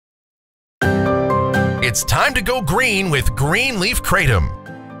It's time to go green with Greenleaf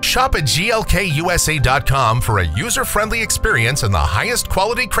Kratom. Shop at glkusa.com for a user-friendly experience and the highest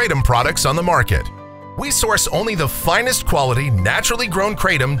quality kratom products on the market. We source only the finest quality, naturally grown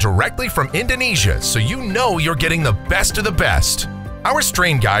kratom directly from Indonesia, so you know you're getting the best of the best. Our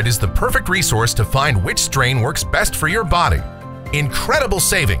strain guide is the perfect resource to find which strain works best for your body. Incredible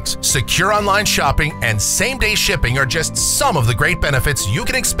savings, secure online shopping, and same-day shipping are just some of the great benefits you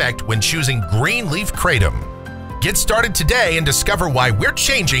can expect when choosing Greenleaf Kratom. Get started today and discover why we're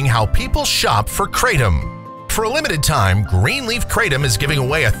changing how people shop for Kratom. For a limited time, Greenleaf Kratom is giving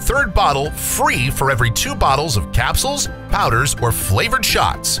away a third bottle free for every 2 bottles of capsules, powders, or flavored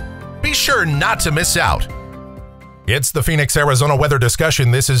shots. Be sure not to miss out. It's the Phoenix, Arizona weather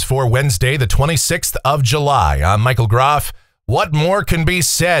discussion. This is for Wednesday, the 26th of July. I'm Michael Groff. What more can be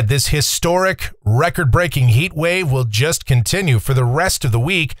said? This historic, record-breaking heat wave will just continue for the rest of the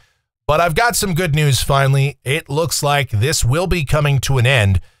week. But I've got some good news finally. It looks like this will be coming to an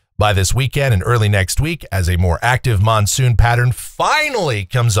end by this weekend and early next week as a more active monsoon pattern finally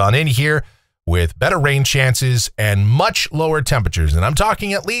comes on in here with better rain chances and much lower temperatures. And I'm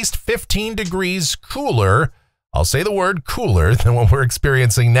talking at least 15 degrees cooler. I'll say the word cooler than what we're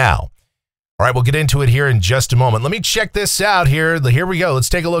experiencing now. All right, we'll get into it here in just a moment. Let me check this out here. Here we go. Let's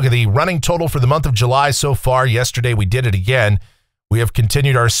take a look at the running total for the month of July so far. Yesterday we did it again. We have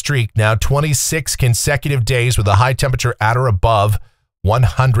continued our streak now, 26 consecutive days with a high temperature at or above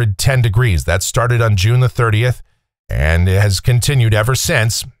 110 degrees. That started on June the 30th, and it has continued ever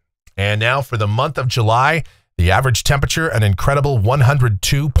since. And now for the month of July, the average temperature, an incredible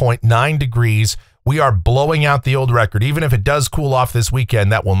 102.9 degrees. We are blowing out the old record. Even if it does cool off this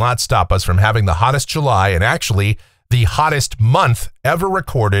weekend, that will not stop us from having the hottest July and actually the hottest month ever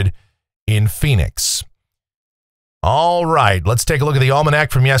recorded in Phoenix. All right, let's take a look at the almanac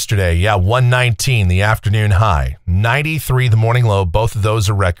from yesterday. Yeah, 119, the afternoon high. 93, the morning low. Both of those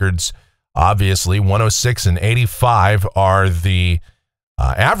are records. Obviously, 106 and 85 are the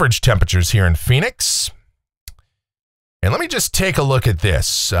average temperatures here in Phoenix. And let me just take a look at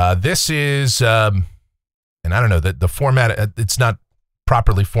this. This is, and I don't know, the format, it's not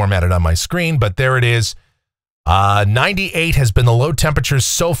properly formatted on my screen, but there it is. 98 has been the low temperatures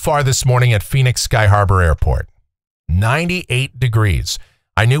so far this morning at Phoenix Sky Harbor Airport. 98 degrees.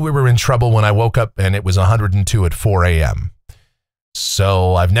 I knew we were in trouble when I woke up and it was 102 at 4 a.m.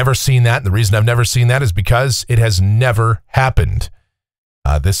 So I've never seen that. The reason I've never seen that is because it has never happened.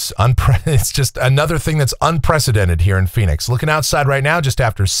 It's just another thing that's unprecedented here in Phoenix. Looking outside right now, just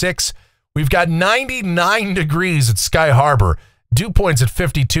after 6, we've got 99 degrees at Sky Harbor. Dew points at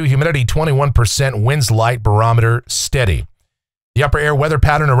 52, humidity 21%, winds light, barometer steady. The upper air weather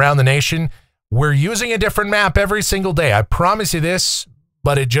pattern around the nation. We're using a different map every single day. I promise you this,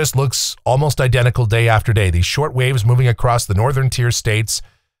 but it just looks almost identical day after day. These short waves moving across the northern tier states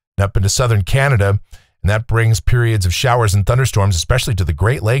and up into southern Canada, and that brings periods of showers and thunderstorms, especially to the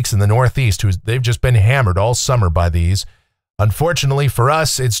Great Lakes in the Northeast, they've just been hammered all summer by these. Unfortunately for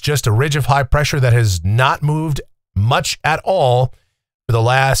us, it's just a ridge of high pressure that has not moved much at all for the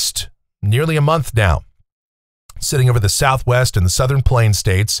last nearly a month now, sitting over the southwest and the southern plain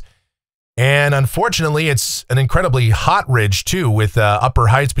states. And unfortunately, it's an incredibly hot ridge, too, with upper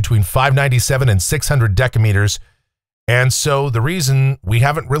heights between 597 and 600 decameters. And so the reason we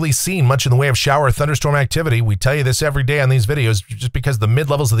haven't really seen much in the way of shower or thunderstorm activity, we tell you this every day on these videos, just because the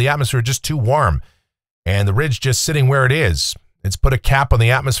mid-levels of the atmosphere are just too warm. And the ridge just sitting where it is. It's put a cap on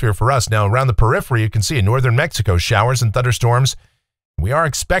the atmosphere for us. Now, around the periphery, you can see in northern Mexico, showers and thunderstorms. We are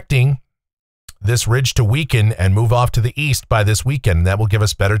expecting this ridge to weaken and move off to the east by this weekend. That will give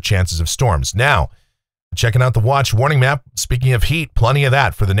us better chances of storms. Now, checking out the watch warning map, speaking of heat, plenty of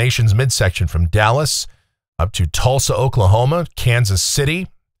that for the nation's midsection from Dallas up to Tulsa, Oklahoma, Kansas City,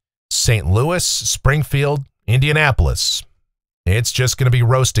 St. Louis, Springfield, Indianapolis. It's just going to be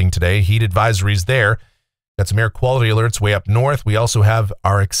roasting today. Heat advisories there. Got some air quality alerts way up north. We also have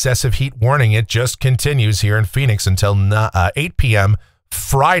our excessive heat warning. It just continues here in Phoenix until 8 p.m.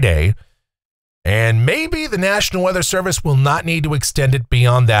 Friday. And maybe the National Weather Service will not need to extend it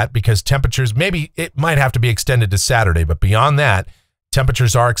beyond that because temperatures, maybe it might have to be extended to Saturday, but beyond that,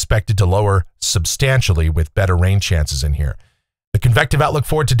 temperatures are expected to lower substantially with better rain chances in here. The convective outlook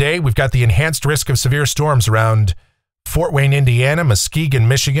for today, we've got the enhanced risk of severe storms around Fort Wayne, Indiana, Muskegon,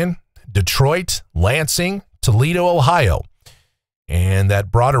 Michigan, Detroit, Lansing, Toledo, Ohio. And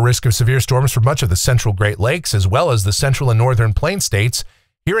that broader risk of severe storms for much of the central Great Lakes, as well as the central and northern plain states.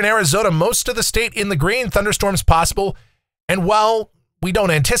 Here in Arizona, most of the state in the green, thunderstorms possible. And while we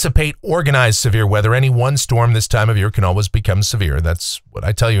don't anticipate organized severe weather. Any one storm this time of year can always become severe. That's what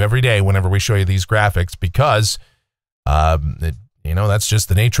I tell you every day whenever we show you these graphics, because, that's just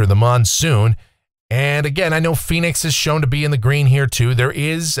the nature of the monsoon. And again, I know Phoenix is shown to be in the green here too. There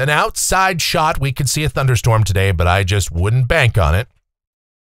is an outside shot. We could see a thunderstorm today, but I just wouldn't bank on it.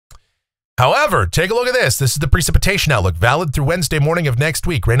 However, take a look at this. This is the precipitation outlook, valid through Wednesday morning of next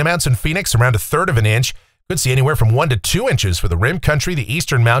week. Rain amounts in Phoenix around 1/3 of an inch. Could see anywhere from 1 to 2 inches for the Rim Country, the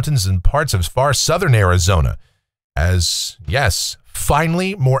Eastern Mountains, and parts of far southern Arizona. As, yes,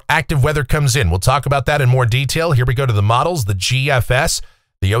 finally, more active weather comes in. We'll talk about that in more detail. Here we go to the models, the GFS,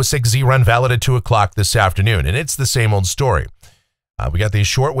 the 06Z run valid at 2 o'clock this afternoon, and it's the same old story. We got these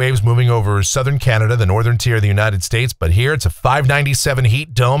short waves moving over southern Canada, the northern tier of the United States, but here it's a 597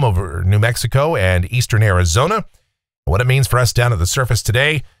 heat dome over New Mexico and eastern Arizona. What it means for us down at the surface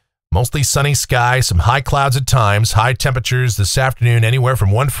today: mostly sunny sky, some high clouds at times, high temperatures this afternoon anywhere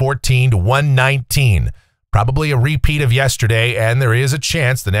from 114 to 119. Probably a repeat of yesterday, and there is a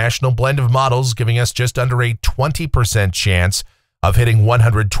chance, the national blend of models giving us just under a 20% chance of hitting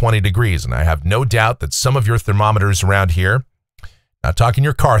 120 degrees. And I have no doubt that some of your thermometers around here, not talking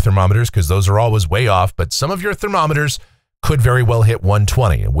your car thermometers because those are always way off, but some of your thermometers could very well hit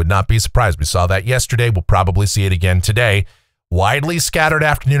 120. It would not be surprised. We saw that yesterday. We'll probably see it again today. Widely scattered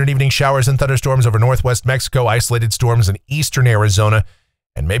afternoon and evening showers and thunderstorms over northwest Mexico, isolated storms in eastern Arizona,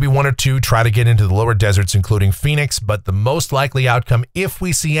 and maybe 1 or 2 try to get into the lower deserts, including Phoenix. But the most likely outcome, if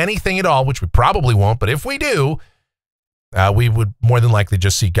we see anything at all, which we probably won't, but if we do, we would more than likely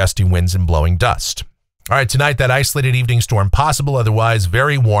just see gusty winds and blowing dust. All right, tonight, that isolated evening storm possible, otherwise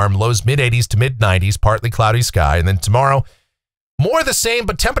very warm, lows mid-80s to mid-90s, partly cloudy sky. And then tomorrow, more the same,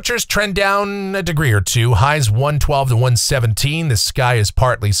 but temperatures trend down a degree or two. Highs 112 to 117. The sky is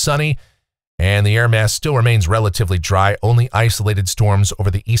partly sunny, and the air mass still remains relatively dry. Only isolated storms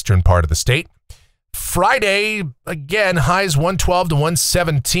over the eastern part of the state. Friday, again, highs 112 to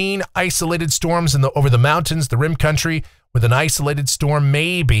 117. Isolated storms over the mountains, the Rim Country, with an isolated storm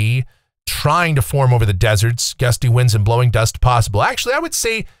maybe trying to form over the deserts. Gusty winds and blowing dust possible. Actually, I would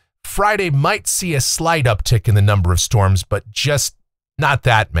say Friday might see a slight uptick in the number of storms, but just not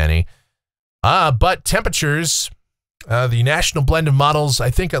that many. But temperatures, the national blend of models, I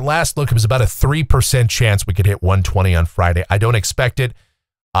think at last look, it was about a 3% chance we could hit 120 on Friday. I don't expect it.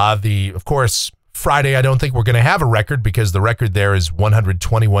 Of course, Friday, I don't think we're going to have a record, because the record there is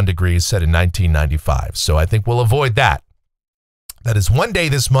 121 degrees set in 1995. So I think we'll avoid that. That is one day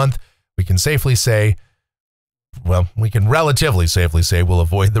this month we can safely say, well, we can relatively safely say we'll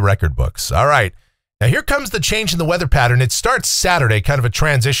avoid the record books. All right. Now here comes the change in the weather pattern. It starts Saturday, kind of a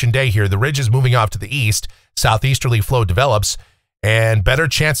transition day here. The ridge is moving off to the east. Southeasterly flow develops, and better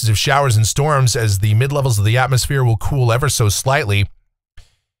chances of showers and storms as the mid-levels of the atmosphere will cool ever so slightly.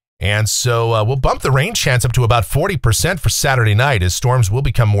 And so we'll bump the rain chance up to about 40% for Saturday night as storms will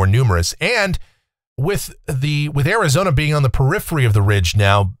become more numerous. And with Arizona being on the periphery of the ridge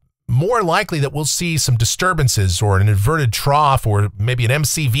now, more likely that we'll see some disturbances or an inverted trough or maybe an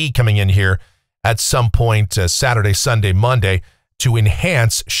MCV coming in here at some point Saturday, Sunday, Monday to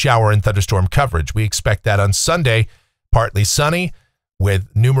enhance shower and thunderstorm coverage. We expect that on Sunday, partly sunny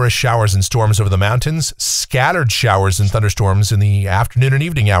with numerous showers and storms over the mountains, scattered showers and thunderstorms in the afternoon and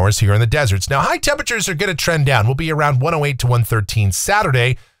evening hours here in the deserts. Now, high temperatures are going to trend down. We'll be around 108 to 113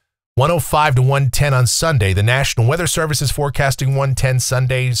 Saturday, 105 to 110 on Sunday. The National Weather Service is forecasting 110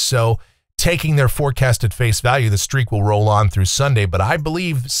 Sunday, so taking their forecast at face value, the streak will roll on through Sunday, but I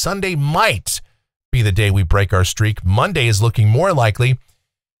believe Sunday might be the day we break our streak. Monday is looking more likely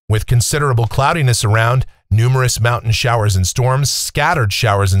with considerable cloudiness around, numerous mountain showers and storms, scattered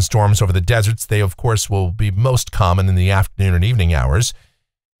showers and storms over the deserts. They, of course, will be most common in the afternoon and evening hours,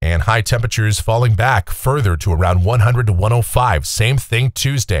 and high temperatures falling back further to around 100 to 105. Same thing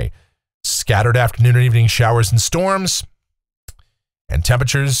Tuesday. Scattered afternoon and evening showers and storms, and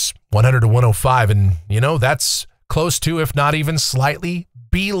temperatures 100 to 105. And, that's close to, if not even slightly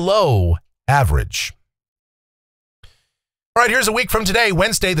below average. All right, here's a week from today,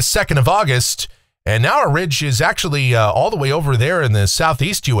 Wednesday, the 2nd of August. And now our ridge is actually all the way over there in the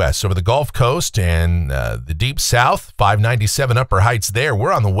southeast U.S., over the Gulf Coast and the deep south, 597 upper heights there.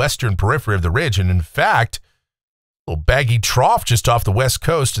 We're on the western periphery of the ridge, and in fact, a little baggy trough just off the west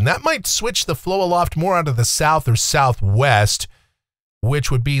coast, and that might switch the flow aloft more out of the south or southwest,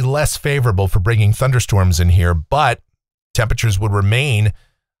 which would be less favorable for bringing thunderstorms in here, but temperatures would remain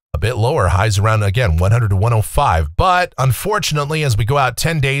a bit lower, highs around, again, 100 to 105. But unfortunately, as we go out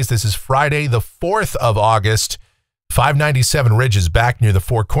 10 days, this is Friday, the 4th of August, 597 Ridge is back near the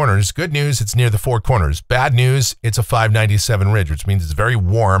Four Corners. Good news, it's near the Four Corners. Bad news, it's a 597 Ridge, which means it's very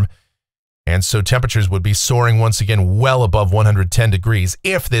warm. And so temperatures would be soaring once again well above 110 degrees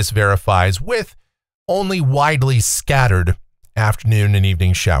if this verifies, with only widely scattered afternoon and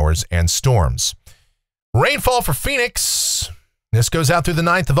evening showers and storms. Rainfall for Phoenix. This goes out through the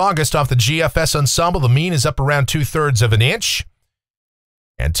 9th of August off the GFS Ensemble. The mean is up around 2/3 of an inch.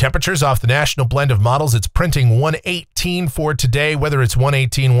 And temperatures off the national blend of models, it's printing 118 for today. Whether it's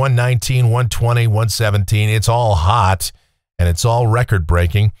 118, 119, 120, 117, it's all hot and it's all record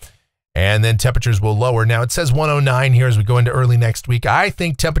breaking. And then temperatures will lower. Now it says 109 here as we go into early next week. I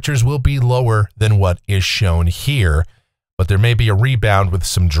think temperatures will be lower than what is shown here, but there may be a rebound with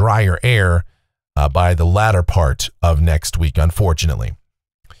some drier air by the latter part of next week, unfortunately.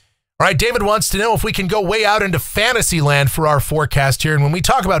 All right, David wants to know if we can go way out into Fantasyland for our forecast here. And when we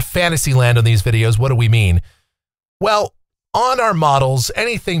talk about Fantasyland on these videos, what do we mean? Well, on our models,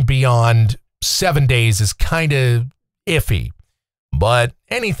 anything beyond 7 days is kind of iffy. But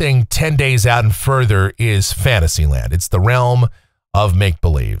anything 10 days out and further is Fantasyland. It's the realm of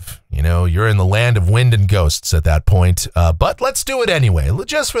make-believe. You know, you're in the land of wind and ghosts at that point. But let's do it anyway.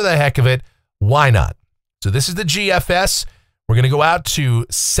 Just for the heck of it, why not? So this is the GFS. We're going to go out to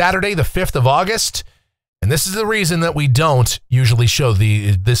Saturday, the 5th of August, and this is the reason that we don't usually show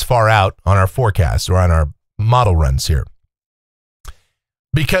this far out on our forecasts or on our model runs here.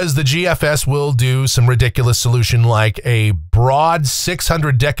 Because the GFS will do some ridiculous solution like a broad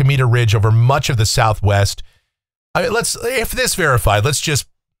 600 decameter ridge over much of the Southwest. If this verified, let's just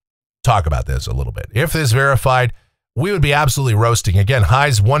talk about this a little bit. If this verified, we would be absolutely roasting. Again,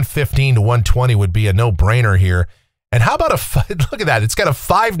 highs 115 to 120 would be a no-brainer here. And how about look at that. It's got a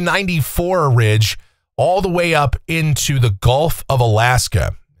 594 ridge all the way up into the Gulf of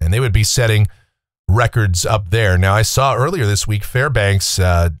Alaska. And they would be setting records up there. Now, I saw earlier this week, Fairbanks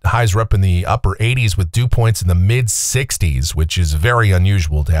highs were up in the upper 80s with dew points in the mid-60s, which is very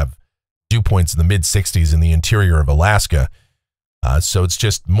unusual to have dew points in the mid-60s in the interior of Alaska. So it's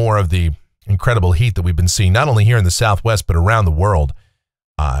just more of the incredible heat that we've been seeing, not only here in the Southwest, but around the world.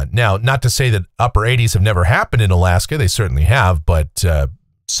 Now, not to say that upper 80s have never happened in Alaska. They certainly have, but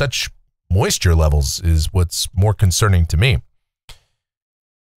such moisture levels is what's more concerning to me.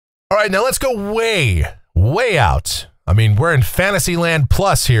 All right, now let's go way, way out. I mean, we're in Fantasyland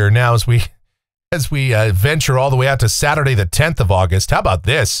Plus here now as we venture all the way out to Saturday, the 10th of August. How about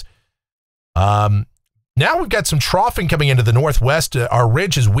this? Now we've got some troughing coming into the northwest. Our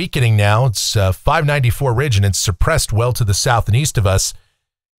ridge is weakening now. It's 594 ridge, and it's suppressed well to the south and east of us.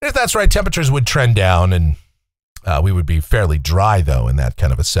 If that's right, temperatures would trend down, and we would be fairly dry, though, in that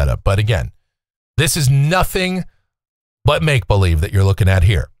kind of a setup. But again, this is nothing but make-believe that you're looking at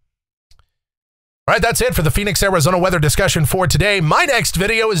here. All right, that's it for the Phoenix, Arizona weather discussion for today. My next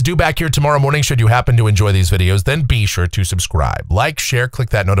video is due back here tomorrow morning. Should you happen to enjoy these videos, then be sure to subscribe, like, share, click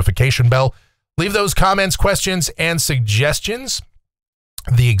that notification bell. Leave those comments, questions, and suggestions.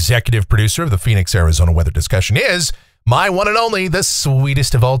 The executive producer of the Phoenix, Arizona weather discussion is my one and only, the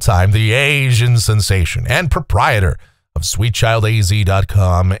sweetest of all time, the Asian sensation and proprietor of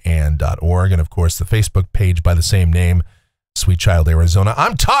SweetChildAZ.com and .org, and of course the Facebook page by the same name, Sweet Child Arizona.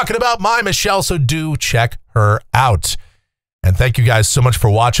 I'm talking about my Michelle, so do check her out. And thank you guys so much for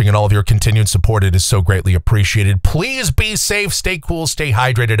watching and all of your continued support. It is so greatly appreciated. Please be safe, stay cool, stay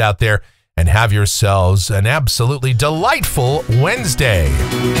hydrated out there, and have yourselves an absolutely delightful Wednesday.